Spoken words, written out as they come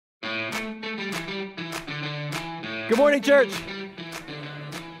Good morning, church.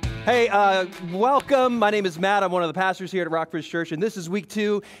 Hey, welcome. My name is Matt. I'm one of the pastors here at Rockbridge Church, and this is week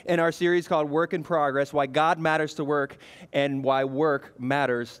 2 in our series called Work in Progress, Why God Matters to Work and Why Work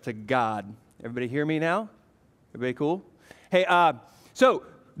Matters to God. Everybody hear me now? Everybody cool? Hey, so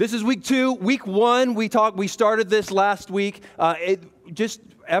this is week 2. Week 1, we started this last week. Just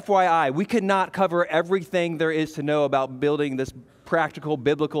FYI, we could not cover everything there is to know about building this practical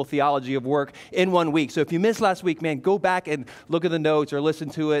biblical theology of work in 1 week. So if you missed last week, man, go back and look at the notes or listen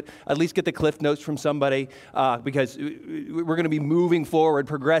to it. At least get the cliff notes from somebody because we're going to be moving forward,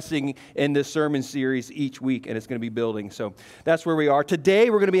 progressing in this sermon series each week, and it's going to be building. So that's where we are. Today,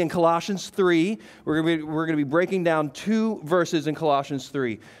 we're going to be in Colossians 3. We're going to be breaking down 2 verses in Colossians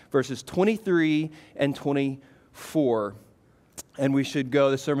 3, verses 23 and 24. And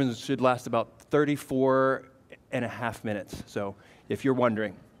the sermon should last about 34 and a half minutes. So if you're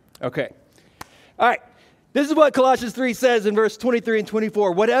wondering. Okay. All right. This is what Colossians 3 says in verse 23 and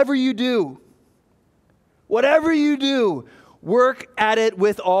 24. Whatever you do, work at it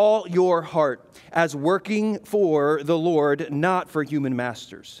with all your heart, as working for the Lord, not for human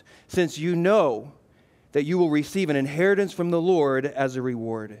masters, since you know that you will receive an inheritance from the Lord as a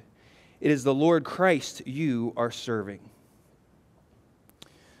reward. It is the Lord Christ you are serving.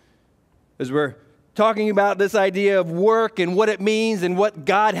 As we're talking about this idea of work and what it means and what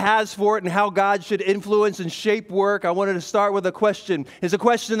God has for it and how God should influence and shape work, I wanted to start with a question. It's a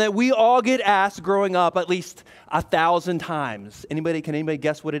question that we all get asked growing up at least 1,000 times. Can anybody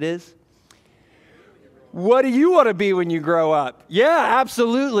guess what it is? What do you want to be when you grow up? Yeah,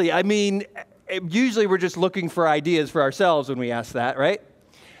 absolutely. I mean, usually we're just looking for ideas for ourselves when we ask that, right?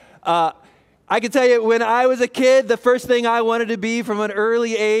 I can tell you, when I was a kid, the first thing I wanted to be from an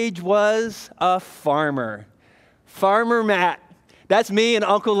early age was a farmer. Farmer Matt. That's me and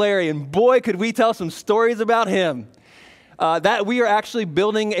Uncle Larry, and boy, could we tell some stories about him. That we are actually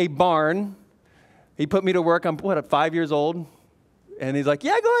building a barn. He put me to work. I'm, 5 years old? And he's like,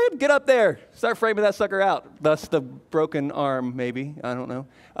 yeah, go ahead, get up there. Start framing that sucker out. Thus the broken arm, maybe. I don't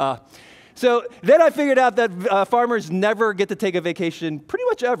know. So then I figured out that farmers never get to take a vacation pretty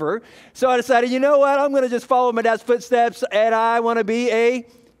much ever. So I decided, you know what? I'm going to just follow my dad's footsteps, and I want to be a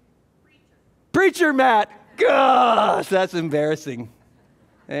preacher, Matt. Gosh, that's embarrassing.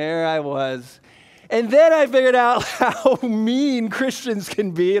 There I was. And then I figured out how mean Christians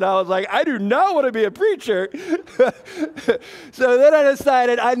can be, and I was like, I do not want to be a preacher. So then I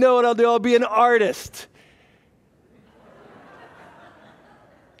decided, I know what I'll do. I'll be an artist.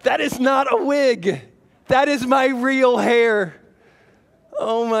 That is not a wig. That is my real hair.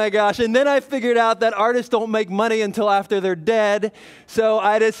 Oh my gosh. And then I figured out that artists don't make money until after they're dead. So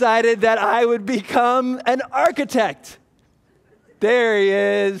I decided that I would become an architect. There he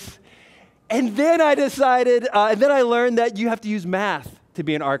is. And then I decided, and then I learned that you have to use math to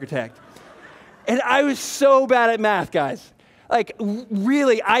be an architect. And I was so bad at math, guys. Like,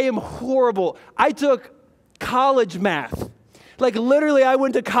 really, I am horrible. I took college math. Like, literally, I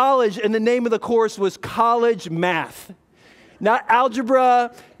went to college, and the name of the course was college math. Not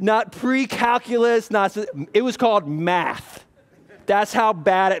algebra, not pre-calculus, it was called math. That's how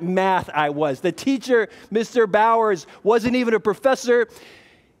bad at math I was. The teacher, Mr. Bowers, wasn't even a professor.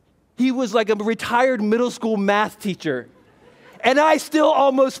 He was like a retired middle school math teacher. And I still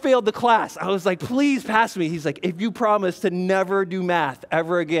almost failed the class. I was like, please pass me. He's like, if you promise to never do math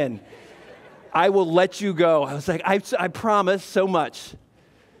ever again, I will let you go. I was like, I promise so much.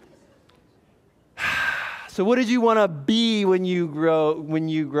 So what did you want to be when you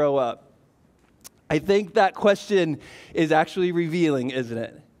grow up? I think that question is actually revealing, isn't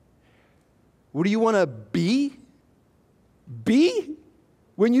it? What do you want to be? Be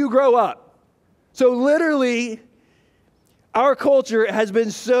when you grow up. So literally, our culture has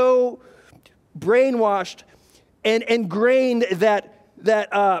been so brainwashed and ingrained that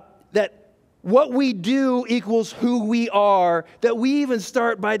what we do equals who we are, that we even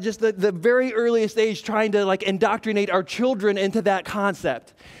start by just the very earliest age trying to like indoctrinate our children into that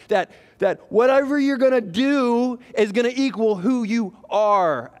concept, that whatever you're going to do is going to equal who you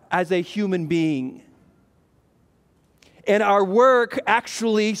are as a human being. And our work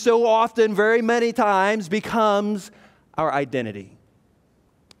actually so often, very many times, becomes our identity.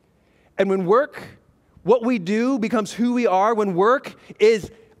 And when what we do becomes who we are, when work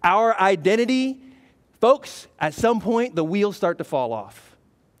is our identity, folks, at some point, the wheels start to fall off.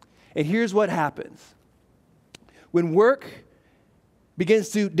 And here's what happens. When work begins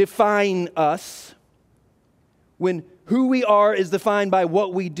to define us, when who we are is defined by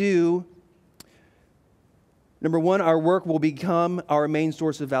what we do, number one, our work will become our main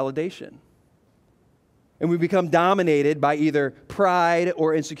source of validation. And we become dominated by either pride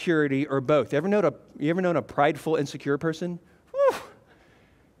or insecurity or both. You ever known a prideful, insecure person? Whew.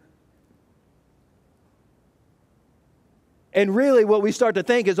 And really what we start to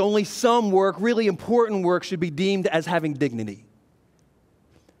think is only some work, really important work, should be deemed as having dignity.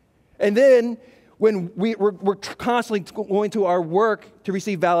 And then when we're constantly going to our work to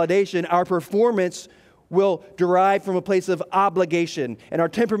receive validation, our performance will derive from a place of obligation, and our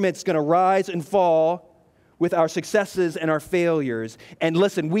temperament's going to rise and fall with our successes and our failures. And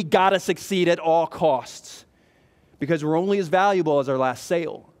listen, we got to succeed at all costs because we're only as valuable as our last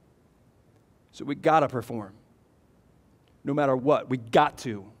sale. So we got to perform no matter what. We got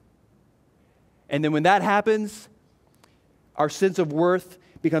to. And then when that happens, our sense of worth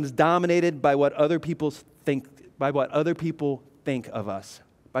becomes dominated by what other people think of us,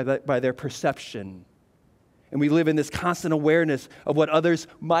 by their perception. And we live in this constant awareness of what others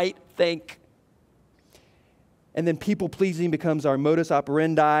might think. And then people-pleasing becomes our modus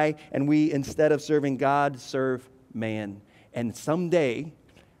operandi, and we, instead of serving God, serve man. And someday,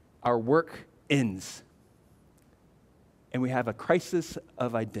 our work ends, and we have a crisis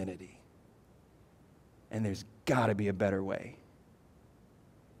of identity. And there's got to be a better way.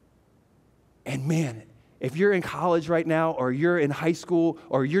 And man, if you're in college right now, or you're in high school,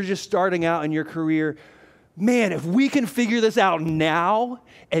 or you're just starting out in your career, man, if we can figure this out now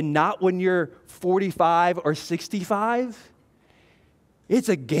and not when you're 45 or 65, it's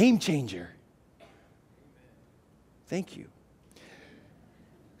a game changer. Thank you.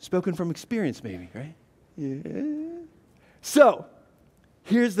 Spoken from experience, maybe, right? Yeah. So,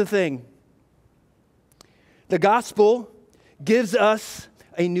 here's the thing. The gospel gives us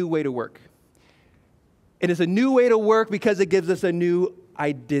a new way to work. It is a new way to work because it gives us a new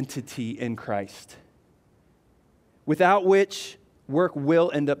identity in Christ, without which work will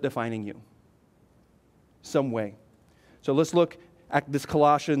end up defining you some way. So let's look at this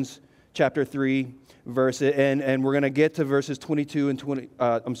Colossians chapter 3 verse, and we're going to get to verses 23 and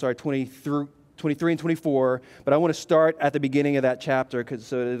 24, but I want to start at the beginning of that chapter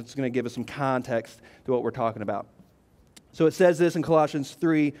so it's going to give us some context to what we're talking about. So it says this in Colossians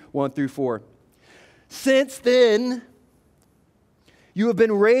 3, 1 through 4. Since then, you have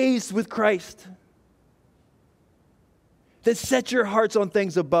been raised with Christ. Then set your hearts on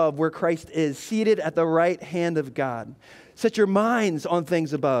things above, where Christ is, seated at the right hand of God. Set your minds on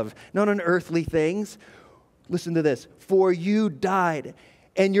things above, not on earthly things. Listen to this. For you died,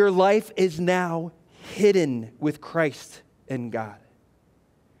 and your life is now hidden with Christ in God.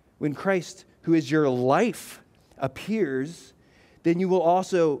 When Christ, who is your life, appears, then you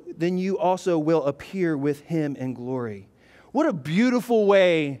also will appear with him in glory. What a beautiful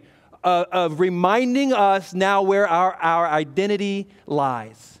way of reminding us now where our identity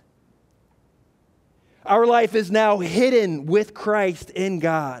lies. Our life is now hidden with Christ in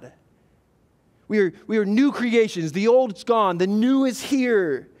God. We are new creations. The old is gone. The new is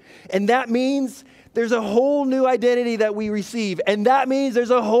here. And that means there's a whole new identity that we receive. And that means there's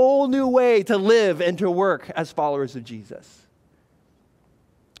a whole new way to live and to work as followers of Jesus.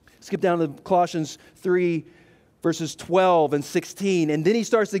 Skip down to Colossians 3, verses 12 and 16. And then he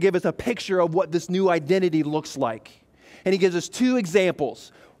starts to give us a picture of what this new identity looks like. And he gives us two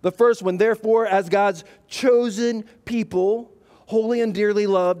examples. The first one, therefore, as God's chosen people, holy and dearly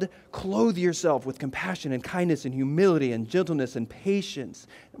loved, clothe yourself with compassion and kindness and humility and gentleness and patience.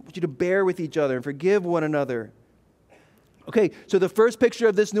 I want you to bear with each other and forgive one another. Okay, so the first picture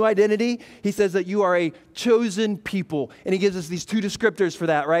of this new identity, he says that you are a chosen people. And he gives us these two descriptors for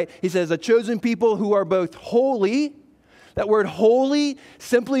that, right? He says a chosen people who are both holy. That word holy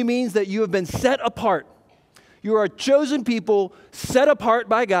simply means that you have been set apart. You are a chosen people set apart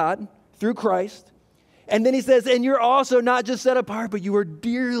by God through Christ. And then he says, and you're also not just set apart, but you are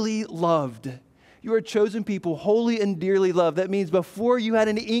dearly loved. You are a chosen people, holy and dearly loved. That means before you had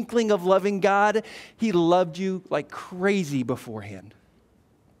an inkling of loving God, he loved you like crazy beforehand.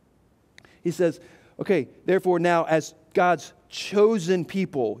 He says, okay, therefore now as God's chosen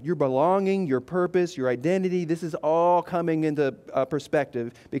people, your belonging, your purpose, your identity, this is all coming into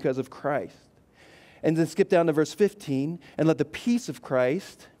perspective because of Christ. And then skip down to verse 15, and let the peace of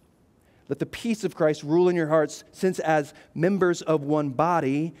Christ rule in your hearts, since as members of one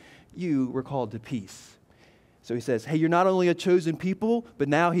body, you were called to peace. So he says, hey, you're not only a chosen people, but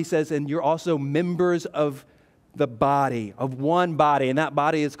now he says, and you're also members of the body, of one body, and that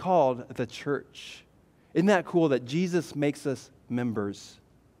body is called the church. Isn't that cool that Jesus makes us members?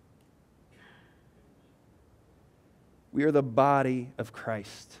 We are the body of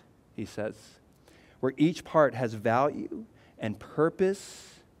Christ, he says, where each part has value and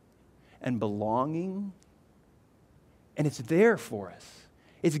purpose and belonging And it's there for us.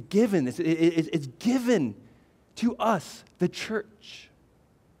 It's given. It's given to us, the church.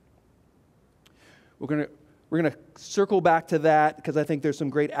 We're going to circle back to that because I think there's some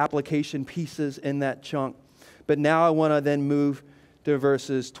great application pieces in that chunk. But now I want to then move to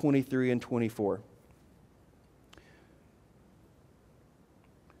verses 23 and 24.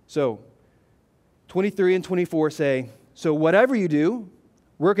 So, 23 and 24 say, "So whatever you do,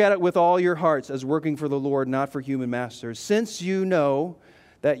 work at it with all your hearts as working for the Lord, not for human masters, since you know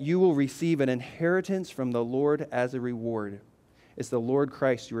that you will receive an inheritance from the Lord as a reward. It's the Lord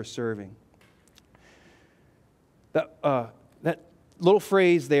Christ you are serving." That little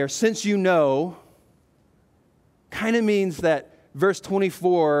phrase there, "since you know," kind of means that verse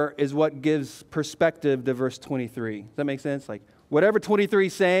 24 is what gives perspective to verse 23. Does that make sense? Like, whatever 23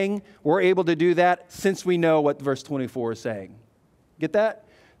 is saying, we're able to do that since we know what verse 24 is saying. Get that?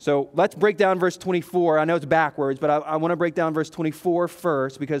 So let's break down verse 24. I know it's backwards, but I want to break down verse 24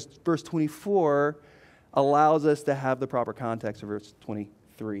 first because verse 24 allows us to have the proper context of verse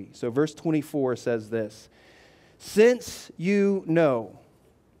 23. So verse 24 says this, "Since you know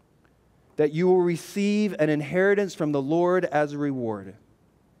that you will receive an inheritance from the Lord as a reward,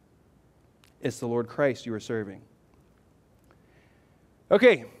 it's the Lord Christ you are serving."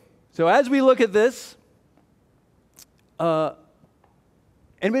 Okay, so as we look at this,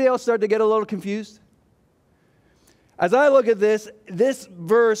 anybody else start to get a little confused? As I look at this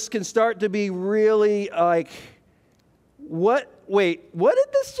verse can start to be really like, what did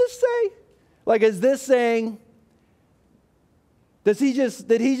this just say? Like, is this saying, did he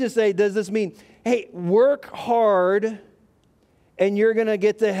just say, does this mean, hey, work hard and you're going to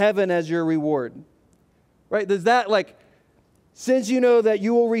get to heaven as your reward? Right? Does that like, since you know that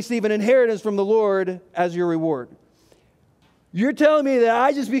you will receive an inheritance from the Lord as your reward? You're telling me that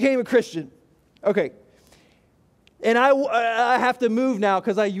I just became a Christian. Okay. And I have to move now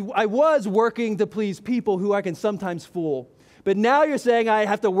because I was working to please people who I can sometimes fool. But now you're saying I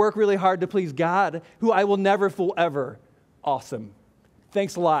have to work really hard to please God, who I will never fool ever. Awesome.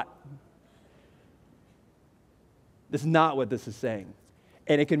 Thanks a lot. That's not what this is saying.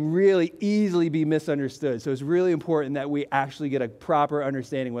 And it can really easily be misunderstood. So it's really important that we actually get a proper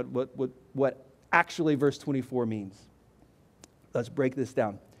understanding what actually verse 24 means. Let's break this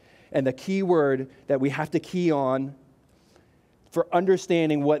down. And the key word that we have to key on for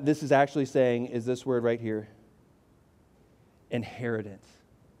understanding what this is actually saying is this word right here. Inheritance.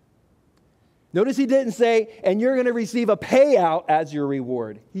 Notice he didn't say, and you're going to receive a payout as your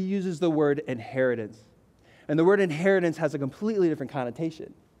reward. He uses the word inheritance. And the word inheritance has a completely different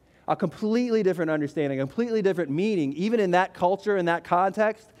connotation, a completely different understanding, a completely different meaning. Even in that culture, in that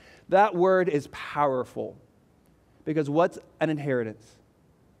context, that word is powerful. Because what's an inheritance?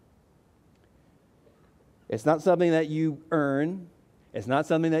 It's not something that you earn. It's not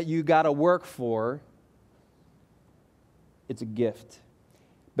something that you got to work for. It's a gift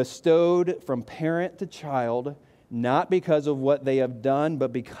bestowed from parent to child, not because of what they have done,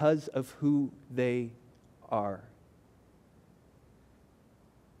 but because of who they are.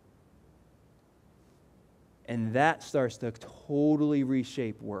 And that starts to totally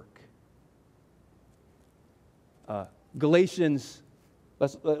reshape work. Galatians,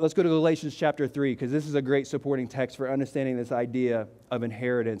 let's go to Galatians chapter 3, because this is a great supporting text for understanding this idea of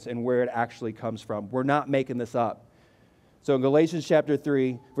inheritance and where it actually comes from. We're not making this up. So in Galatians chapter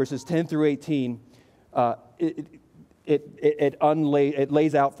 3, verses 10 through 18, it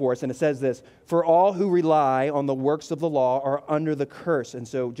lays out for us, and it says this: "For all who rely on the works of the law are under the curse." And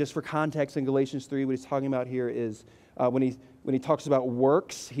so just for context, in Galatians 3, what he's talking about here is when he talks about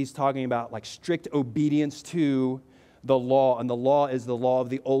works, he's talking about like strict obedience to the law. And the law is the law of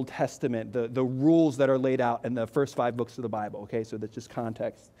the Old Testament, the rules that are laid out in the first 5 books of the Bible. Okay, so that's just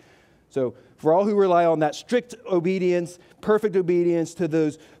context. So for all who rely on that strict obedience, perfect obedience to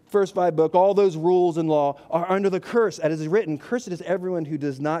those first 5 books, all those rules and law are under the curse. As is written, "Cursed is everyone who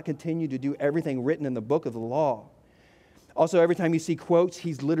does not continue to do everything written in the book of the law." Also, every time you see quotes,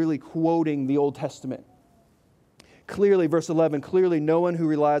 he's literally quoting the Old Testament. Clearly, verse 11, "Clearly no one who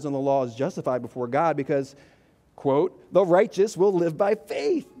relies on the law is justified before God because, quote, the righteous will live by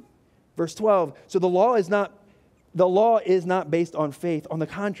faith." Verse 12, so the law is not based on faith. On the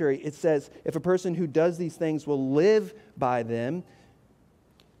contrary, it says, if a person who does these things will live by them.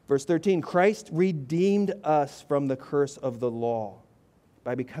 Verse 13, Christ redeemed us from the curse of the law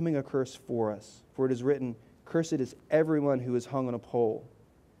by becoming a curse for us. For it is written, "Cursed is everyone who is hung on a pole."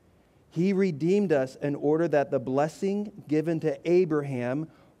 He redeemed us in order that the blessing given to Abraham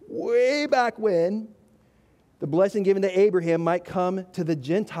way back when, the blessing given to Abraham might come to the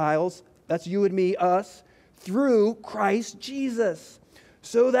Gentiles, that's you and me, us, through Christ Jesus,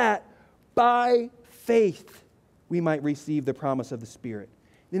 so that by faith we might receive the promise of the Spirit.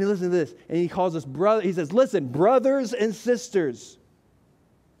 Then listen to this, and he calls us brother. He says, listen, brothers and sisters,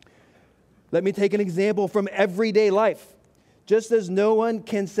 let me take an example from everyday life. Just as no one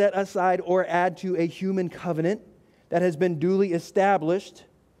can set aside or add to a human covenant that has been duly established,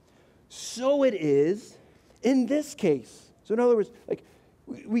 so it is in this case. So in other words, like,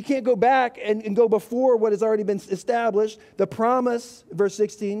 we can't go back and go before what has already been established. The promise, verse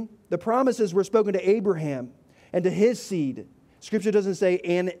 16, the promises were spoken to Abraham and to his seed. Scripture doesn't say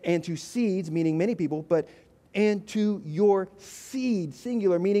and to seeds, meaning many people, but and to your seed,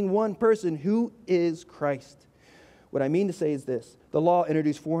 singular, meaning one person, who is Christ. What I mean to say is this: the law,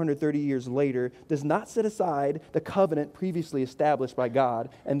 introduced 430 years later, does not set aside the covenant previously established by God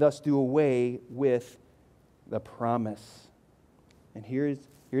and thus do away with the promise. And here it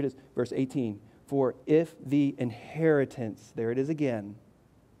is, verse 18. For if the inheritance, there it is again,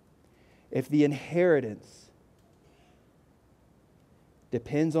 if the inheritance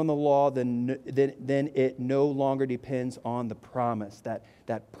depends on the law, then it no longer depends on the promise.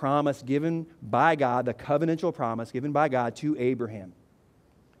 That promise given by God, the covenantal promise given by God to Abraham.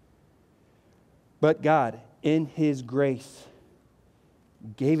 But God, in His grace,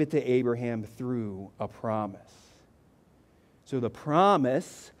 gave it to Abraham through a promise. So the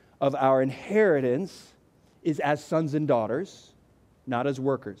promise of our inheritance is as sons and daughters, not as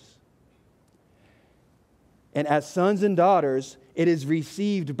workers. And as sons and daughters, it is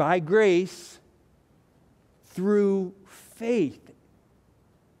received by grace through faith.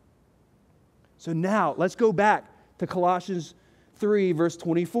 So now, let's go back to Colossians 3, verse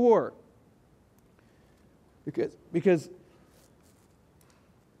 24. Because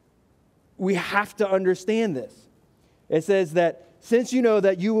we have to understand this. It says that, since you know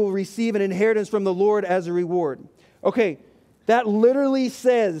that you will receive an inheritance from the Lord as a reward. Okay, that literally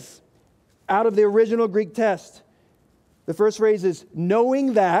says, out of the original Greek text, the first phrase is,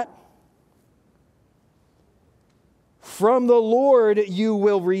 knowing that from the Lord you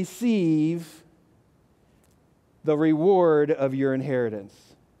will receive the reward of your inheritance.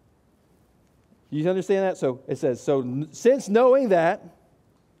 You understand that? So it says, so since knowing that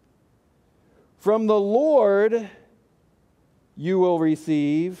from the Lord you will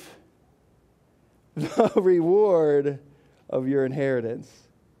receive the reward of your inheritance.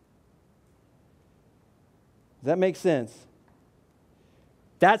 Does that make sense?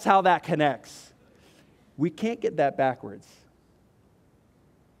 That's how that connects. We can't get that backwards.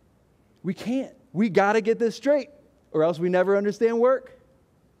 We can't. We got to get this straight, or else we never understand work.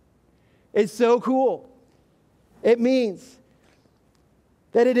 It's so cool. It means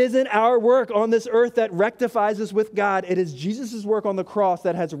that it isn't our work on this earth that rectifies us with God. It is Jesus' work on the cross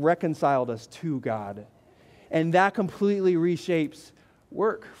that has reconciled us to God. And that completely reshapes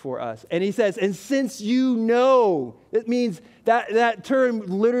work for us. And he says, and since you know, it means that term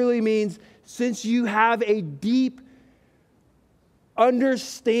literally means since you have a deep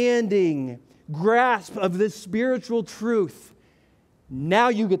understanding, grasp of this spiritual truth, now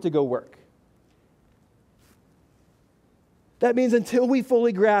you get to go work. That means until we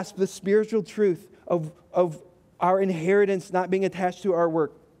fully grasp the spiritual truth of our inheritance not being attached to our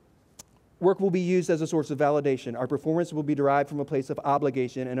work, work will be used as a source of validation. Our performance will be derived from a place of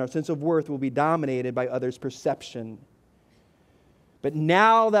obligation, and our sense of worth will be dominated by others' perception. But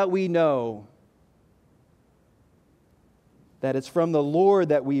now that we know that it's from the Lord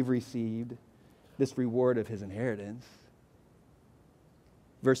that we've received this reward of His inheritance,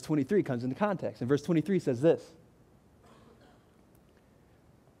 verse 23 comes into context. And verse 23 says this: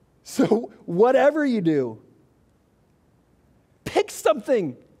 so whatever you do, pick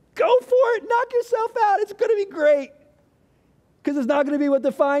something. Go for it. Knock yourself out. It's going to be great. Because it's not going to be what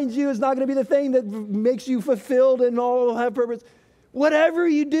defines you. It's not going to be the thing that makes you fulfilled and all have purpose. Whatever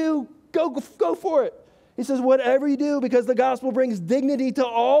you do, go for it. He says, whatever you do, because the gospel brings dignity to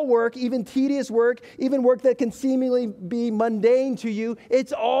all work, even tedious work, even work that can seemingly be mundane to you.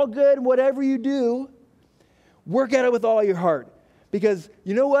 It's all good. Whatever you do, work at it with all your heart. Because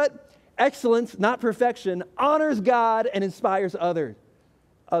you know what? Excellence, not perfection, honors God and inspires others.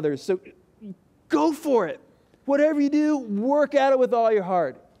 So go for it. Whatever you do, work at it with all your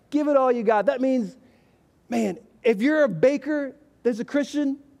heart. Give it all you got. That means, man, if you're a baker that's a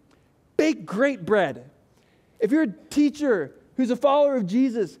Christian, bake great bread. If you're a teacher who's a follower of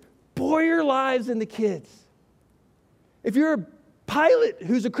Jesus, pour your lives into kids. If you're a pilot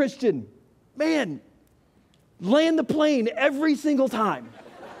who's a Christian, man, land the plane every single time.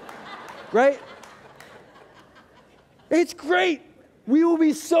 Right? It's great. We will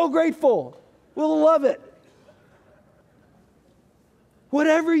be so grateful. We'll love it.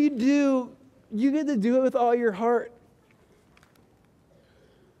 Whatever you do, you get to do it with all your heart.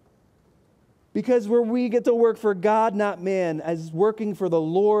 Because where we get to work for God, not man, as working for the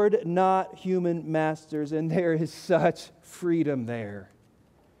Lord, not human masters. And there is such freedom there.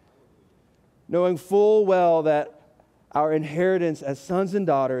 Knowing full well that our inheritance as sons and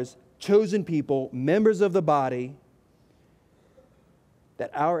daughters, chosen people, members of the body,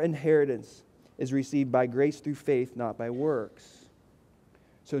 that our inheritance is received by grace through faith, not by works.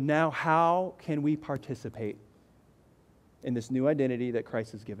 So now how can we participate in this new identity that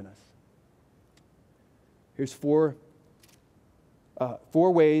Christ has given us? Here's four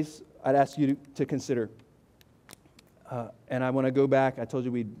ways I'd ask you to consider. And I want to go back. I told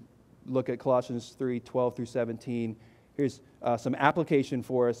you we'd look at Colossians 3:12 through 17. Here's some application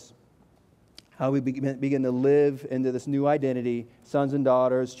for us. How we begin to live into this new identity, sons and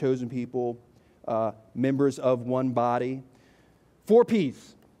daughters, chosen people, members of one body. 4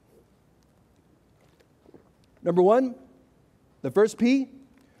 P's. Number 1, the first P,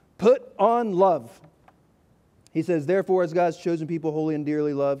 put on love. He says, therefore, as God's chosen people, holy and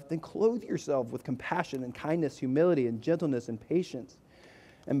dearly loved, then clothe yourself with compassion and kindness, humility and gentleness and patience,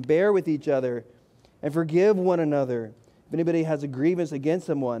 and bear with each other, and forgive one another. If anybody has a grievance against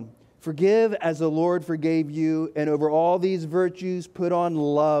someone, forgive as the Lord forgave you, and over all these virtues put on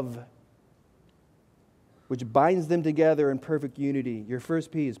love, which binds them together in perfect unity. Your first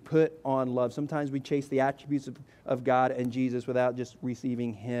P is put on love. Sometimes we chase the attributes of God and Jesus without just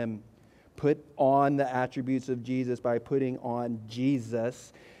receiving Him. Put on the attributes of Jesus by putting on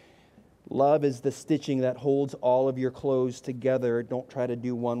Jesus. Love is the stitching that holds all of your clothes together. Don't try to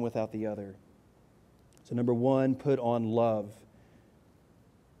do one without the other. So number 1, put on love.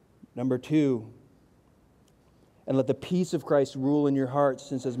 Number 2, and let the peace of Christ rule in your hearts,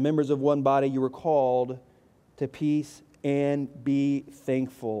 since as members of one body you were called to peace and be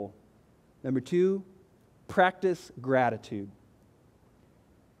thankful. Number 2, practice gratitude.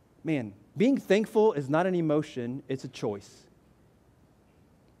 Man, being thankful is not an emotion, it's a choice.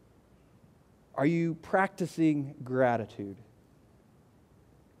 Are you practicing gratitude?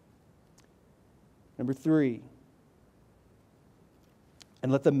 Number 3,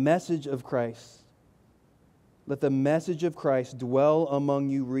 and let the message of Christ dwell among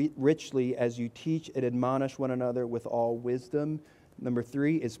you richly as you teach and admonish one another with all wisdom. Number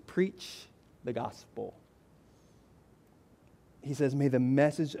 3 is preach the gospel. He says, may the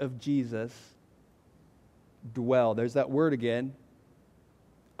message of Jesus dwell. There's that word again.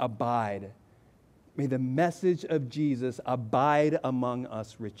 Abide. May the message of Jesus abide among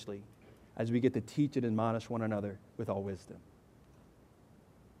us richly as we get to teach and admonish one another with all wisdom.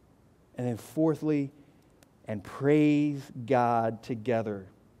 And then fourthly, and praise God together.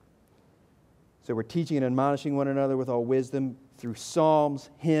 So we're teaching and admonishing one another with all wisdom through psalms,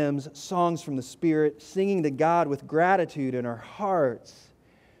 hymns, songs from the Spirit, singing to God with gratitude in our hearts.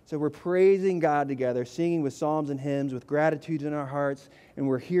 So we're praising God together, singing with psalms and hymns with gratitude in our hearts, and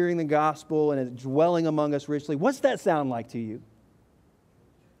we're hearing the gospel and it's dwelling among us richly. What's that sound like to you?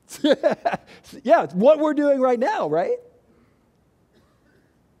 Yeah, it's what we're doing right now, right?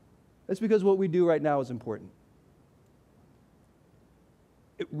 That's because what we do right now is important.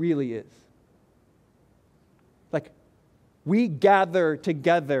 It really is. Like, we gather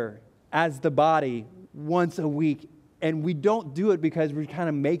together as the body once a week, and we don't do it because we're kind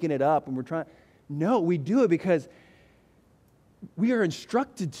of making it up and we're trying. No, we do it because we are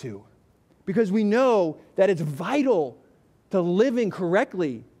instructed to, because we know that it's vital to living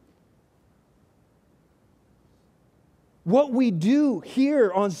correctly. What we do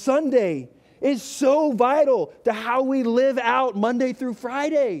here on Sunday is so vital to how we live out Monday through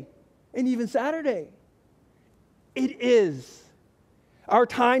Friday and even Saturday. It is. Our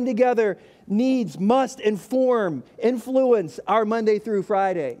time together must influence our Monday through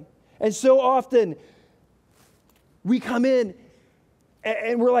Friday. And so often we come in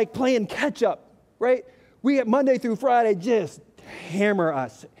and we're like playing catch up, right? We at Monday through Friday just hammer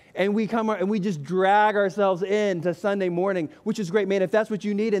us. And we come and we just drag ourselves into Sunday morning, which is great, man. If that's what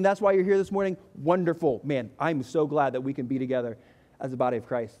you need and that's why you're here this morning, wonderful. Man, I'm so glad that we can be together as the body of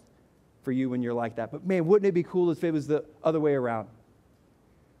Christ for you when you're like that. But man, wouldn't it be cool if it was the other way around?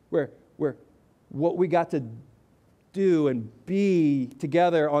 Where what we got to do and be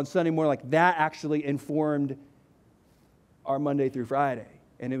together on Sunday morning, like that actually informed our Monday through Friday.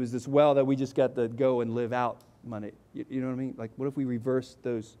 And it was this well that we just got to go and live out Monday. You know what I mean? Like, what if we reversed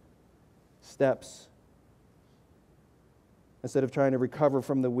those steps? Instead of trying to recover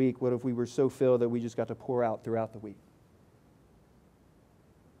from the week, what if we were so filled that we just got to pour out throughout the week?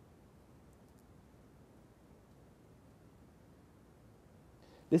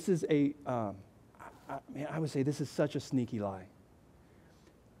 This is I would say this is such a sneaky lie.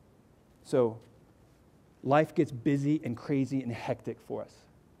 So life gets busy and crazy and hectic for us.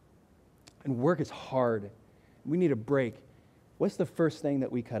 And work is hard. We need a break. What's the first thing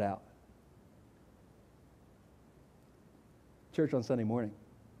that we cut out? Church on Sunday morning.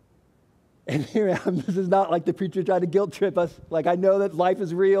 And here I am. This is not like the preacher trying to guilt trip us. Like, I know that life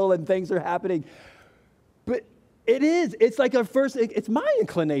is real and things are happening. But it is. It's like it's my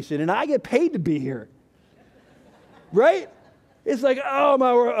inclination, and I get paid to be here. Right? It's like,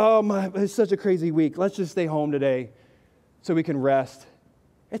 oh my, it's such a crazy week. Let's just stay home today so we can rest.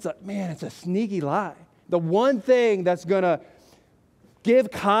 It's a sneaky lie. The one thing that's going to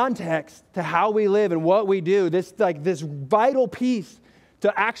give context to how we live and what we do, this vital piece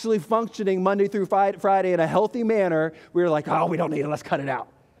to actually functioning Monday through Friday in a healthy manner, we're like, oh, we don't need it, let's cut it out.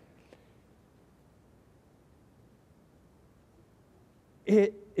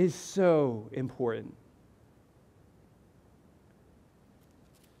 It is so important.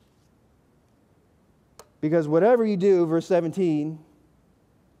 Because whatever you do, verse 17,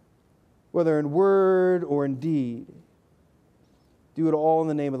 whether in word or in deed, do it all in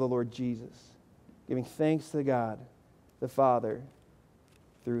the name of the Lord Jesus, giving thanks to God, the Father,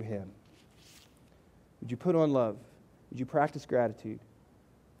 through him. Would you put on love? Would you practice gratitude?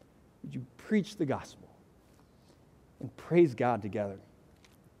 Would you preach the gospel and praise God together?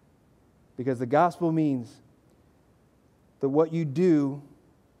 Because the gospel means that what you do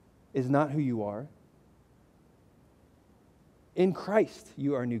is not who you are. In Christ,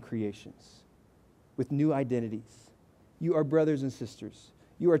 you are new creations with new identities. You are brothers and sisters.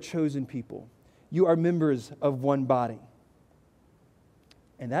 You are chosen people. You are members of one body.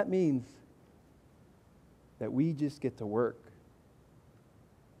 And that means that we just get to work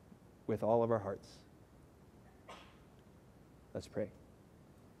with all of our hearts. Let's pray.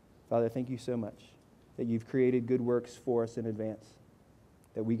 Father, thank you so much that you've created good works for us in advance,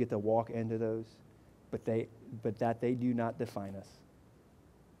 that we get to walk into those, but that they do not define us.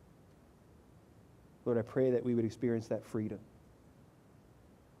 Lord, I pray that we would experience that freedom.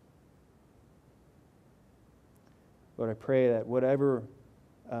 Lord, I pray that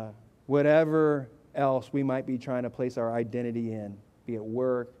whatever else we might be trying to place our identity in, be it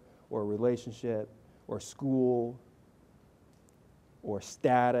work or a relationship or school or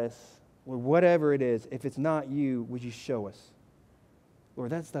status or whatever it is, if it's not you, would you show us?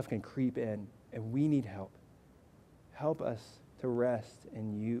 Lord, that stuff can creep in, and we need help. Help us to rest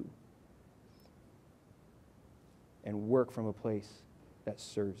in you and work from a place that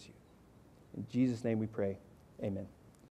serves you. In Jesus' name we pray, amen.